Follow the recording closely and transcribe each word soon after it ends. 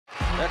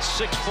That's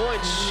 6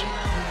 points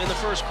in the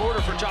first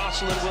quarter for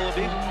Jocelyn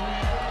Willoughby.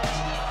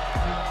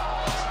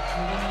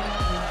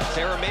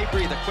 Dara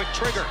Maybrey, the quick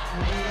trigger.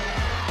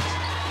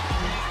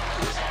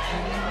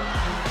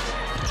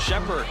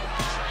 Shepard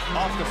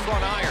off the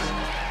front iron.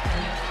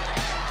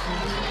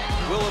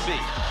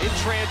 Willoughby in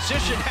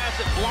transition, has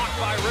it blocked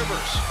by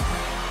Rivers.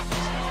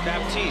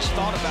 Baptiste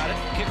thought about it,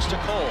 kicks to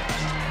Cole.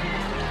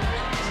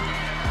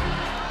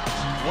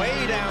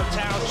 Way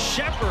downtown,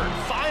 Shepard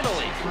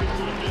finally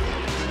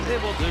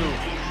able to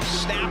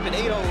snap an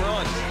 8-0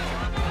 run.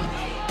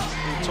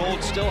 We're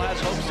told still has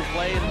hopes to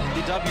play in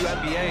the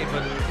WNBA,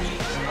 but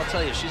I'll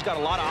tell you, she's got a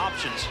lot of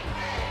options.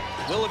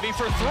 Willoughby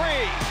for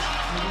three.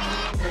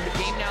 The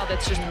game now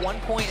that's just 1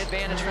 point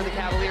advantage for the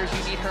Cavaliers.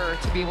 You need her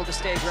to be able to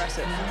stay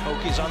aggressive.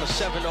 Hokie's on a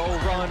 7-0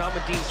 run.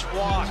 Amandine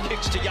Trois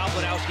kicks to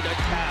Jablonowski. Nice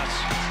pass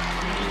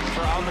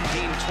for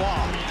Amandine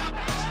Trois.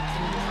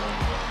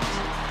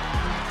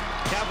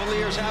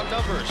 Cavaliers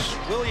outnumbers.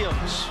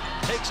 Williams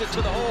takes it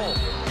to the hole.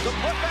 The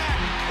putback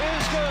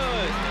is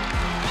good.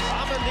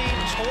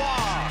 Amandine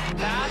Trois.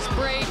 Fast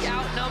break,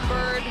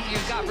 outnumbered.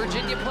 You've got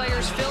Virginia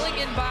players filling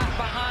in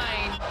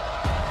behind.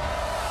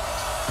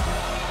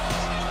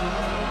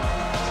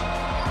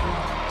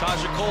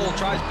 Taja Cole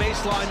tries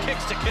baseline,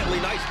 kicks to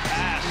Kitley. Nice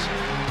pass.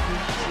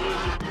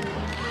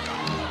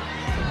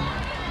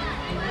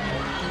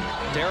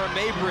 Dara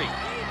Maybrey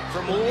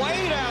from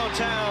way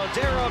downtown.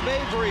 Dara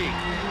Maybrey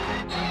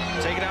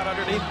taken out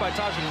underneath by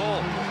Taja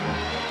Cole.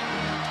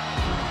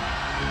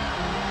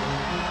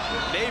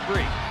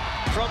 Maybrey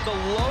from the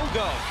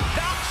logo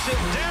knocks it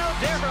down.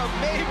 Dara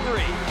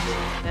Maybrey.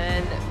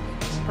 And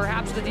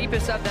perhaps the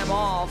deepest of them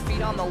all,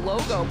 feet on the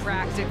logo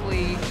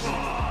practically.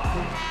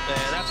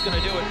 And that's going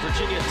to do it.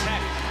 Virginia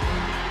Tech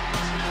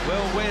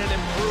will win and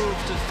improve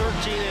to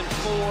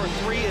 13-4,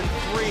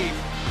 3-3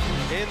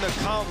 in the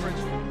conference.